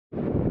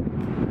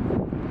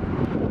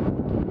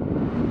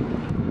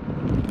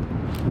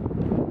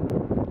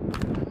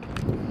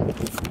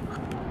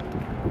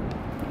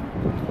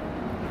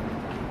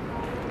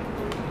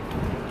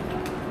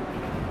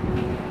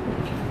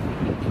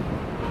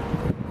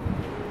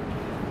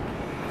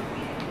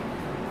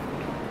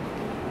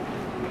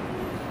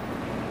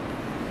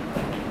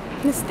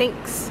This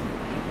stinks.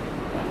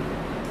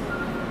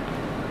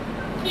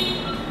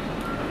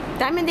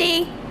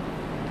 Diamondy.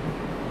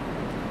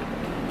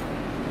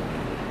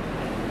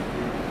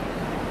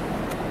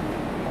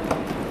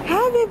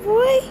 Hi, big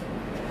boy.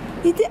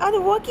 You did all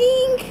the walking?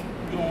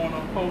 You don't want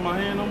to hold my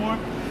hand no more?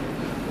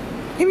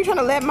 He be trying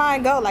to let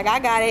mine go like I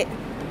got it.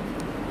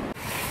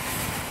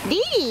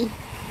 D.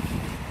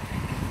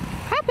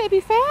 Hi, baby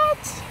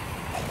fat.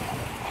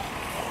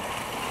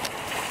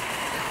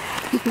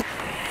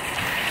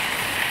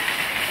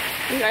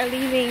 We are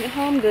leaving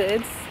Home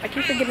Goods. I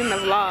keep forgetting the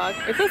vlog.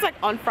 It feels like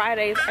on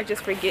Fridays I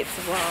just forget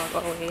to vlog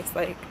always.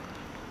 Like,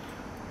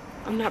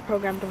 I'm not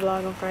programmed to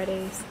vlog on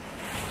Fridays.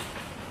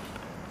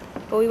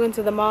 But we went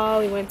to the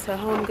mall, we went to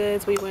Home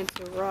Goods, we went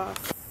to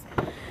Ross.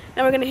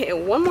 Now we're gonna hit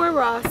one more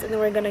Ross and then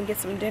we're gonna get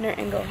some dinner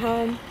and go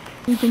home.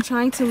 We've been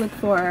trying to look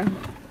for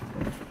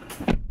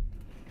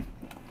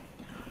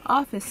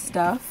office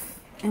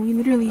stuff and we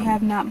literally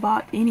have not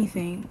bought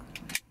anything.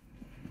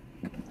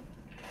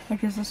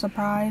 Which is a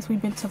surprise.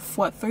 We've been to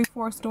what,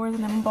 3-4 stores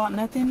and haven't bought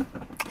nothing.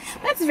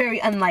 That's very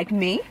unlike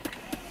me.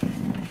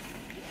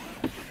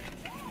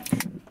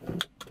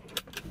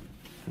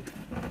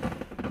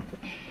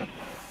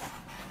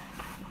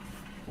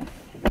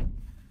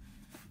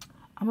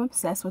 I'm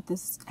obsessed with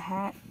this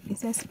hat. It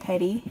says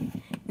Petty.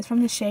 It's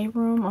from the Shade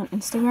Room on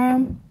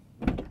Instagram.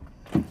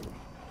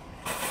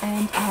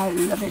 And I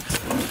love it.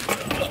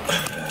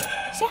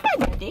 Say hi,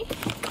 Daddy.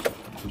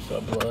 What's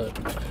up, blood?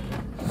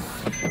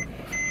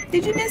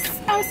 Did you miss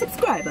our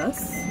subscribers?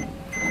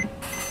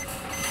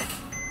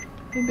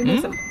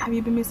 Have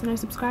you been missing our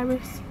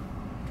subscribers?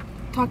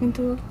 Talking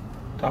to them?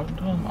 Talking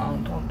to them? I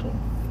don't talk to them.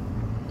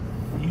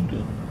 You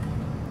do.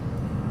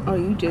 Oh,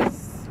 you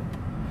just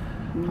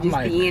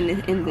like, be in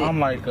the. I'm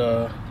like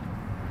the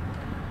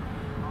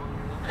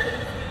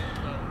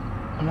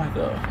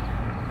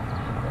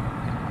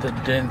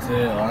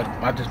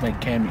Denzel. I just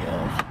make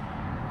cameos.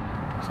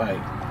 It's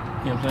like,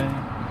 you know what I'm saying?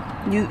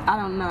 I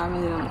don't know. I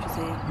really don't know what you're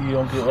saying. You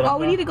don't get what I'm saying? Oh,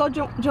 we need to go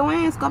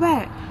Joann's. Go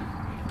back.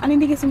 I need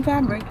to get some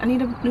fabric. I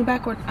need a new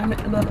backward. I need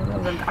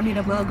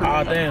a logo.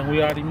 Oh damn,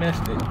 we already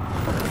missed it.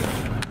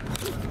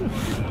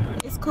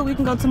 It's cool. We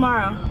can go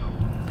tomorrow.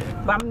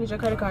 But I'm gonna need your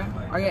credit card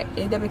or your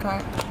debit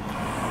card.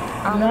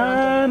 No.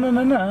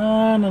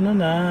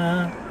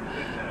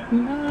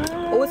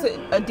 Oh, it's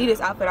an Adidas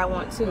outfit I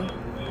want too.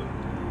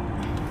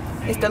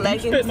 It's the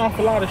leggings. You're spitting off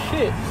a lot of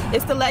shit.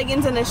 It's the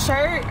leggings and the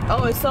shirt.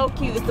 Oh, it's so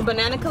cute. It's the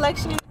banana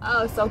collection.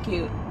 Oh, it's so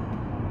cute.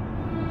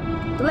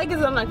 The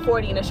leggings are on like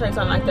 40 and the shirt's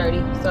on like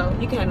 30, so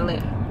you can handle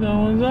it.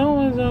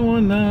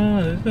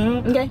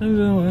 Okay.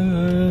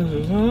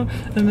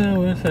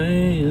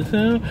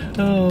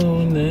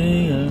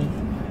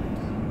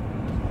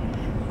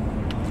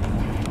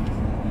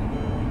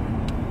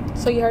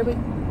 So you heard me? I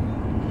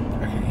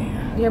can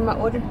hear. You heard my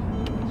order?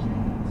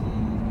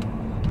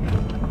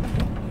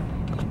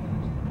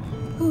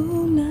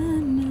 Ooh, na,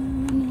 na,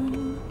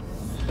 na.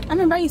 I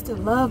remember I used to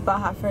love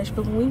Baja Fresh,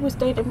 but when we were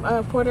staying in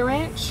Porter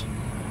Ranch,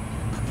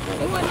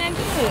 it wasn't that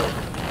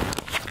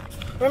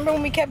good. Remember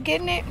when we kept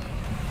getting it?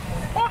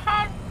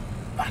 I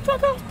thought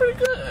that was pretty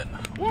good.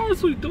 What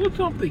was we doing? What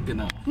I'm thinking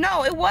of?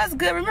 No, it was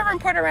good. Remember in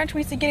Porter Ranch we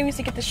used to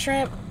get the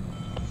shrimp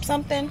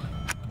something?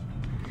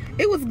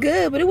 It was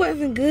good, but it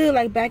wasn't good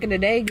like back in the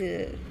day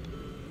good.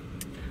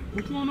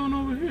 What's going on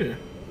over here?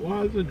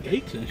 Why is there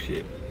gates and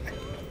shit?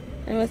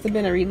 It must have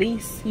been a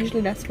release.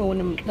 Usually that's for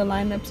when the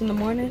lineups in the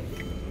morning.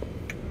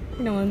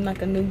 You know, when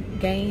like a new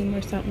game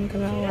or something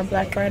come out, or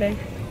Black Friday.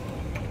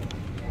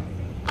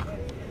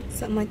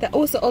 Something like that.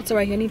 Oh, it's the Ulta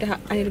right here.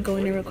 I need to go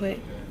in there real quick.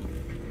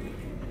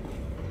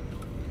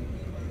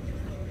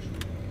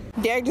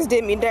 Derek just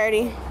did me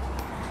dirty.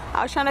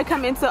 I was trying to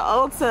come into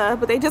Ulta,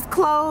 but they just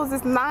closed.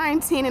 It's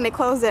 9:10 and they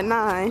closed at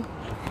 9.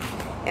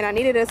 And I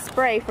needed a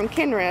spray from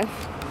Kenra.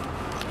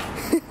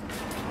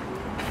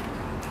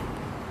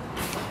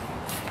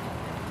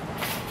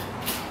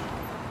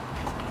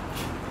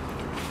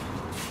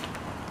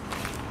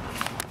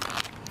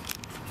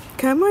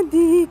 Come on,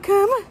 D,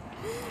 come on.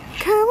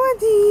 Come on,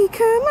 D,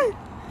 come on.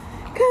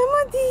 Come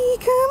on, D,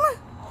 come on.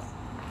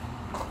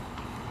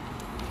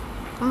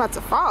 I'm about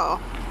to fall.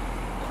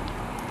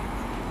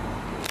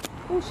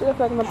 Oh shit, I feel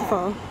like I'm about to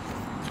fall.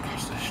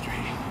 Across the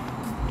street.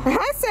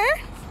 Hi, sir.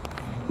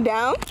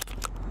 Down.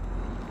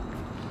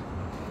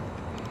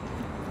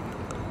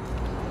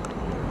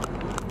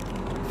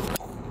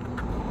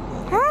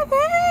 Hi,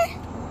 baby.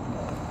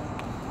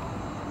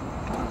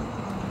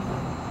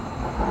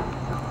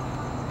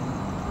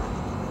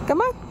 Come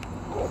on.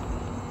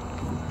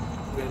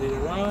 Ready to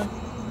run?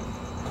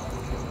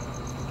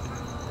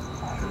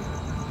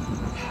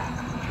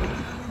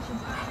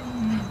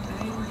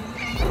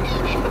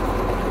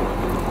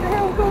 What the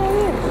hell's going on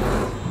here?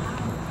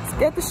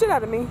 Scared the shit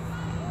out of me.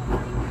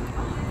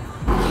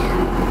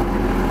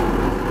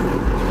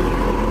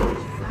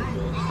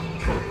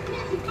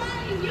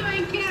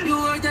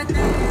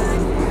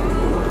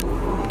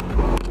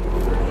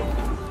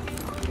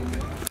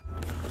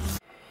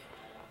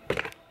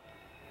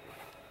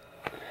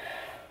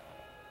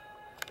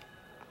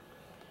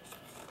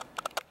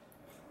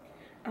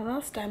 I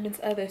lost Diamond's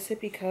other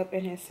sippy cup,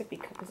 and his sippy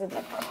cup is in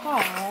the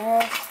car.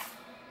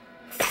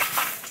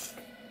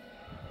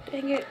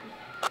 Dang it.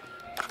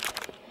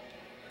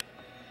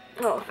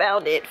 Oh,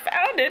 found it.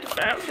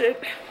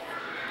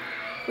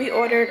 We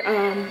ordered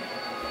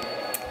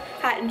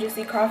Hot N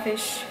Juicy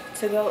Crawfish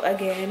to go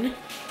again.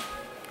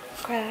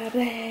 Crab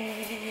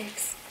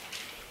legs.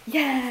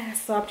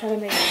 Yes! So I'm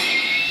trying to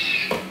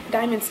make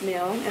Diamond's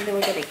meal, and then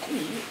we're gonna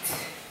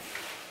eat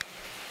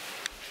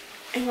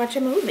and watch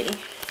a movie.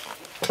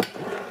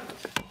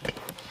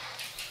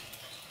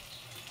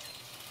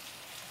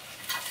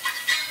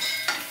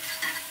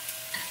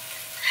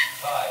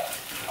 Hi,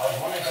 I was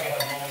wondering if I could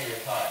have a moment of your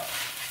time.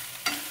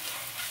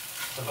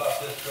 It's about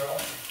this girl.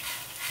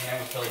 Her name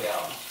was Kelly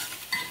Downs.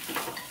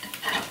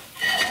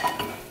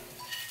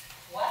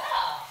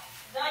 Wow,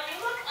 Don, you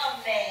look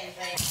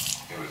amazing.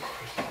 It was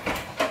Christmas.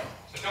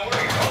 So don't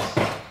worry, girls. I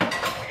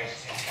got you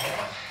taken care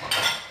of.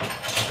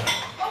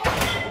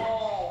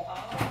 Whoa.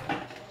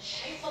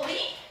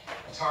 Cheesily?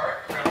 Tart,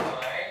 creme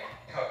brulee,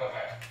 cocoa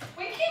bear.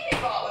 We can't be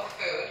bought with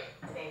food.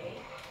 Baby,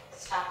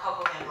 stop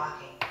cocoa and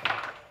blocking.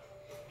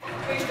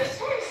 Wait, the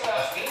story's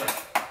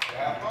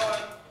Have fun.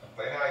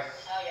 Play nice.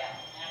 Oh, yeah.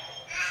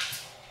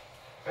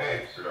 Hey,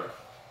 sir.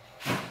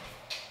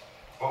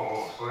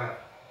 Oh, slow down.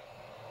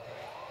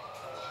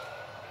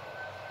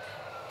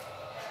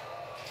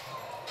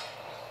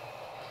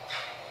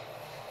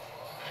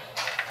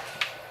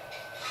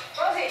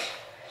 Rosie.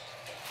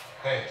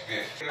 Hey, it's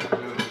good.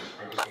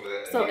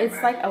 So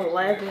it's like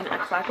 11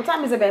 o'clock. What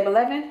time is it, babe?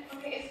 11?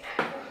 Okay,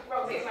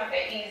 Rosie, it's not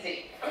that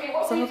easy. Okay,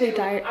 So hopefully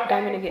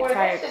Diamond will get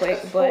tired quick,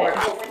 but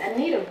When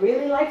Anita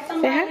really likes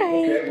somebody. say hi.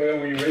 Okay, well,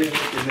 when you're ready to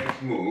make your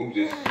next move,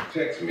 just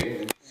text me.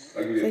 And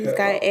I'll give you So a he's pep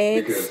got talk,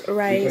 eggs, because you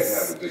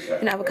rice, can't have it just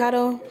and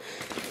avocado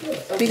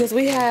because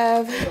we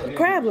have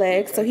crab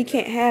legs, so he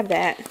can't have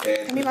that.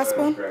 Give me my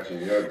spoon.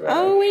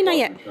 Oh, wait, not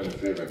yet.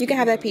 You can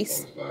have that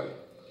piece.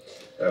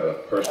 Have a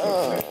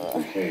personal connection to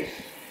the case.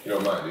 You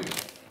don't mind, do you?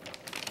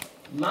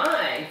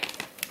 Mine?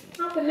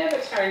 Papa never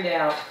turned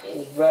out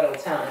any Ruddle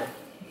time.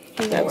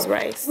 He loves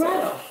rice. So.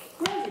 Ruddle.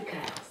 Rosie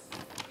cows.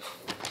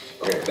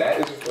 Okay, that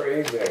is a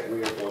phrase that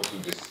we are going to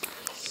just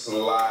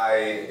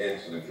slide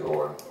into the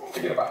drawer and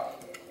forget about.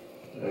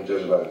 And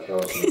judge by the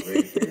count of the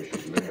ring finger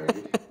she's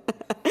married.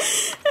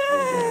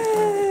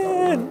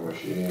 Where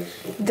she is.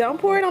 Don't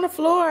pour it on the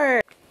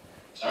floor.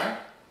 Sorry?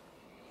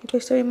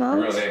 Twist the Your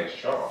remote. real name is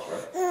Charles,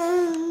 right?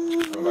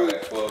 Remember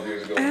that 12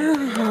 years ago? I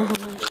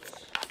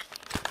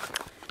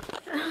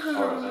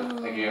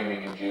think you have me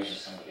confused with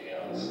somebody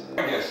else. I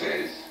guess it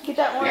is. Get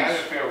that Yeah, I orange. had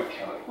an affair with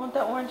Kelly. Want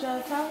that orange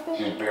towel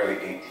She thing? was barely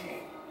 18.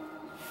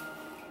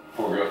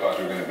 Poor girl thought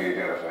you were going to be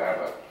together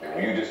forever. And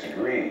when you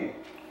disagreed,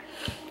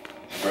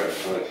 she spread it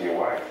to your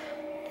wife,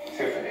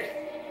 Tiffany.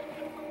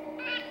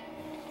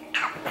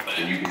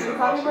 And you get a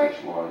hostage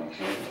while you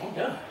killed her. I'm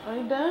done. Are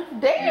you done? You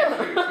Damn. say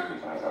Tiffany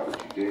finds out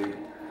what you did,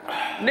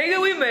 Nigga,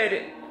 we made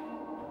it.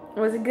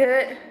 Was it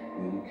good?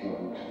 and you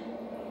killed her.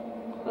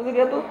 Was it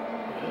good, boo?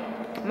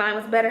 Mine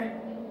was better.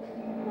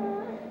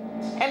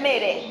 I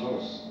made it.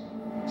 Close.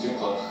 Too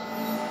close.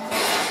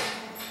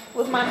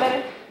 Was mine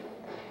better?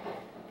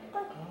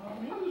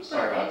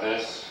 Sorry about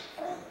this.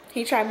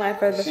 He tried mine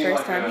for the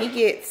first time. He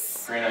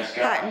gets Very nice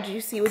guy. Hot and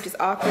Juicy, which is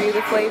all three of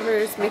the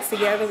flavors mixed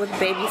together with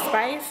baby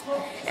spice.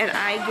 And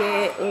I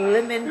get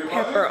lemon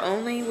pepper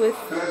only with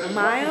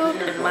mild,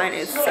 and mine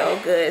is so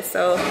good.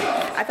 So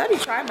I thought he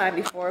tried mine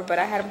before, but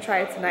I had him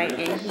try it tonight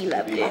and he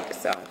loved it.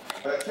 So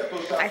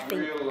I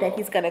think that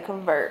he's gonna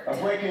convert. I'm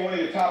breaking one of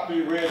your top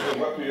 3 ribs and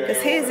what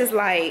Cause his is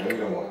like,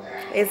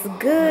 it's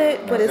good,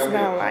 but it's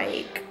not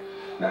like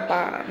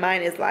bomb.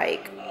 Mine is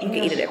like, you can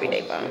eat it every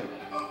day bomb.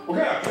 What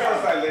kind of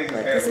parasite ladies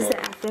have? This is the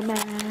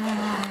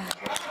aftermath.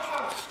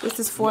 This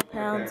is 4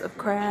 pounds of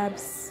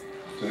crabs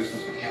So this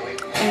was for Kelly.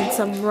 and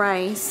some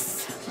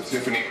rice. For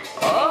Tiffany.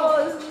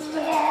 Oh, This was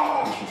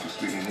for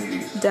sweet and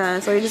needy.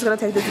 done. So you're just gonna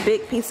take this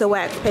big piece of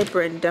wax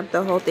paper and dump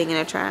the whole thing in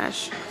the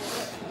trash.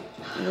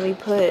 And we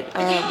put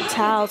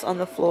towels on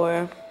the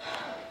floor,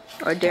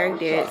 or Derek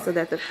did, so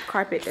that the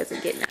carpet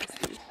doesn't get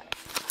nasty.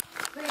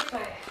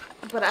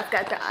 But I've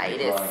got the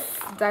itis.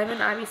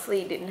 Diamond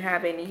obviously didn't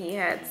have any. He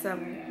had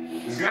some,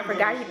 I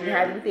forgot he didn't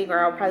have anything, or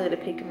I'll probably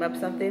have picked him up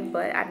something,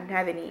 but I didn't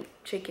have any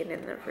chicken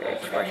in the fridge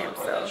for him,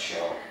 so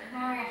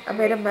I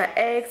made him an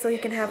egg so he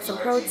can have some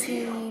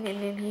protein,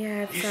 and then he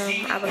had some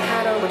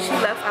avocado, which he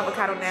loves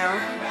avocado now,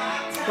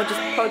 which is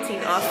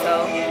protein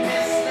also.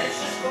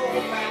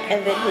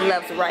 And then he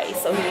loves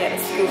rice, so he had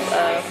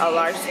a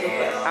large scoop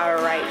of our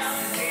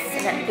rice.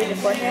 And that did it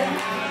for him.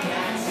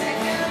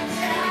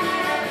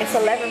 It's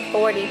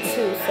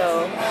 11:42,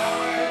 so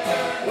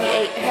we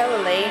ate hella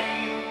late,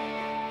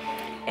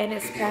 and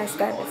it's past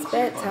Diamond's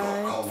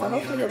bedtime. So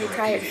hopefully he'll be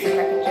tired so I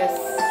can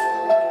just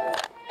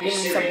give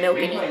him some milk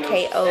and eat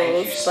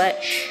KOs. But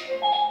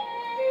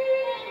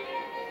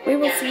we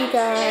will see you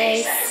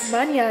guys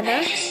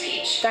mañana.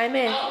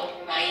 Diamond,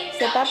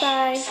 say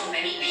bye-bye.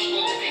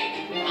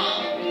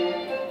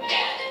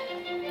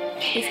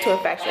 He's too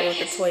infatuated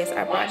with the toys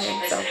I brought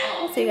him, so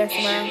we'll see you guys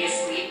tomorrow.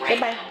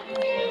 Goodbye.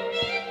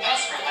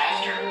 Pause for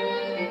laughter.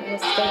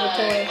 favorite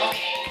toy.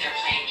 They're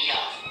playing me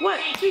off. 1,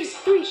 2,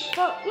 3,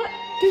 4. 1,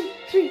 2,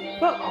 3,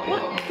 4.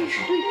 1, 2,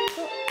 3,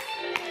 4.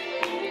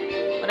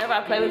 Whenever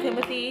I play with him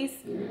with these,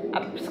 I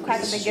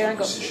crack them together and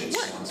go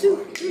 1,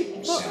 2,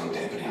 3, 4.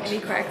 And he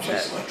cracks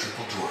up. 1,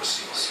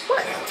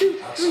 2,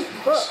 3,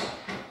 4.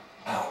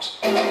 Out.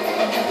 1,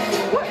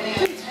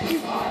 2, 3.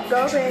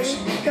 Go baby,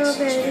 go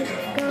baby,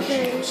 go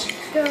baby,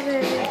 go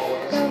baby,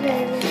 go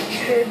baby.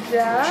 Good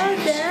job,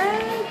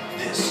 Dad.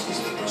 This is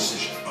the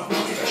precision of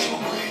professional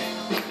grade.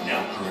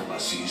 Now current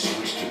lessees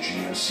switch to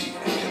GMC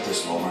and get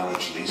this low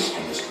mileage lease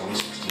in this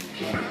 2016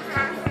 GMC.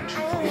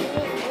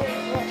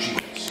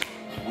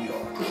 We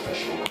are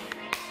professional grade.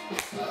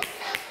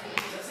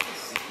 Doesn't it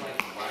seem like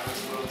the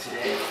wireless world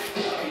today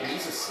could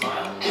use a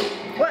smile?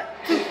 1,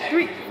 2,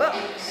 3, 4.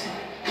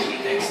 We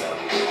think so.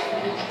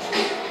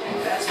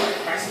 That's why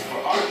prices for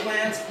our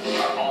plans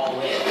are all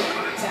in.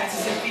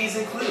 Taxes and fees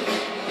included.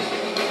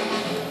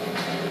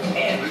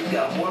 And we've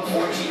got more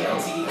 4G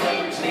LTE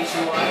coverage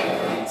nationwide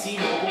than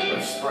T-Mobile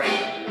or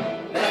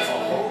Sprint. That's a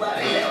whole lot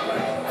of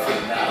network for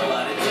not a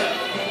lot of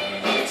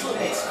dough. It's what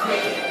makes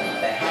Cricket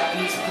the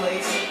happiest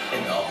place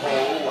in the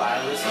whole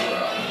wireless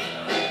world.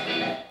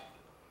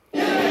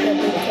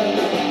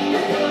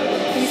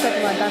 He's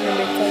talking about diamond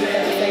big toe. You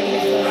got to say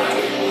big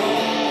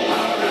toe.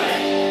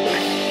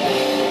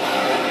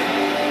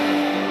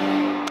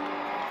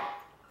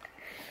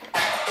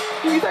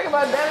 You talking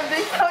about diamond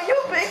big toe? You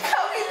big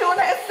toe be doing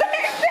that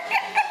same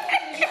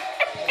thing.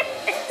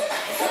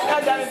 Now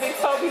diamond big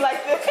toe be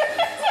like this.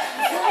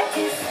 1,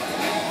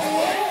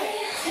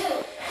 2,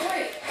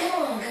 3,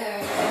 come on,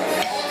 girl.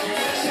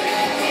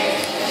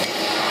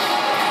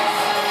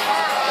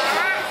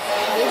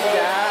 Good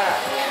job.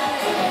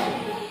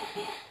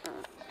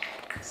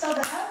 So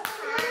the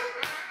husband,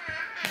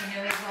 he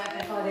knew his wife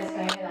before this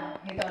caída.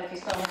 He thought if he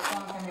stole his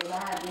phone from his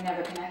lab, we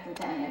never connected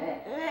to any of it.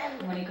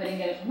 And when he couldn't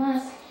get it from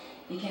us,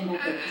 he came over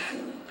to see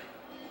me.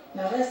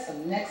 Now that's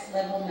some next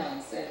level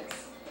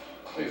nonsense.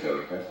 Are you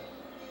feeling okay?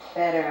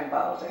 Better and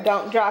bolder.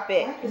 Don't drop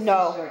it. Why does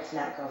No. the shorts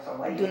not go for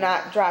what Do you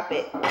not drop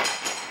it.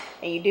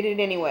 And you did it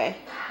anyway.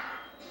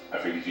 I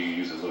figured you could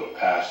use a little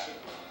passion.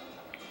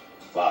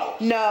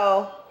 Flowers.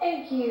 No.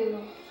 Thank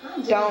you. I'm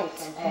doing Don't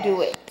some passion.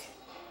 do it.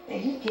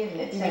 And you giving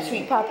it to You me.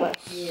 sweet papa.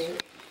 You.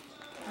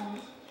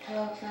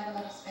 Hello, can I have a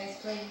little space,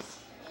 please?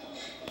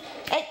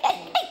 Hey, hey,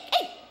 hey,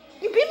 hey.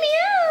 You beat me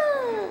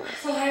up.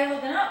 So how are you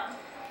holding up?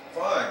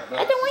 Fine. No, I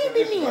don't want you to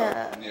this beat is me my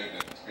up.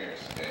 near-death experience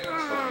today. I'm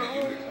supposed to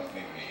you to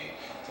accompany me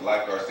to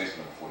lifeguard station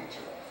number 42.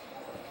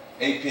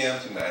 8 p.m.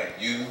 tonight,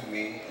 you,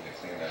 me, and the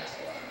clean night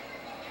squad.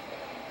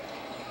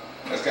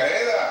 Let's go.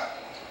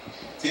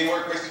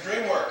 Teamwork makes the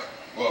dream work.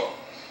 Well,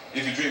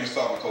 if your dream is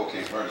solving cold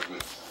case murders,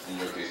 which in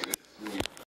your case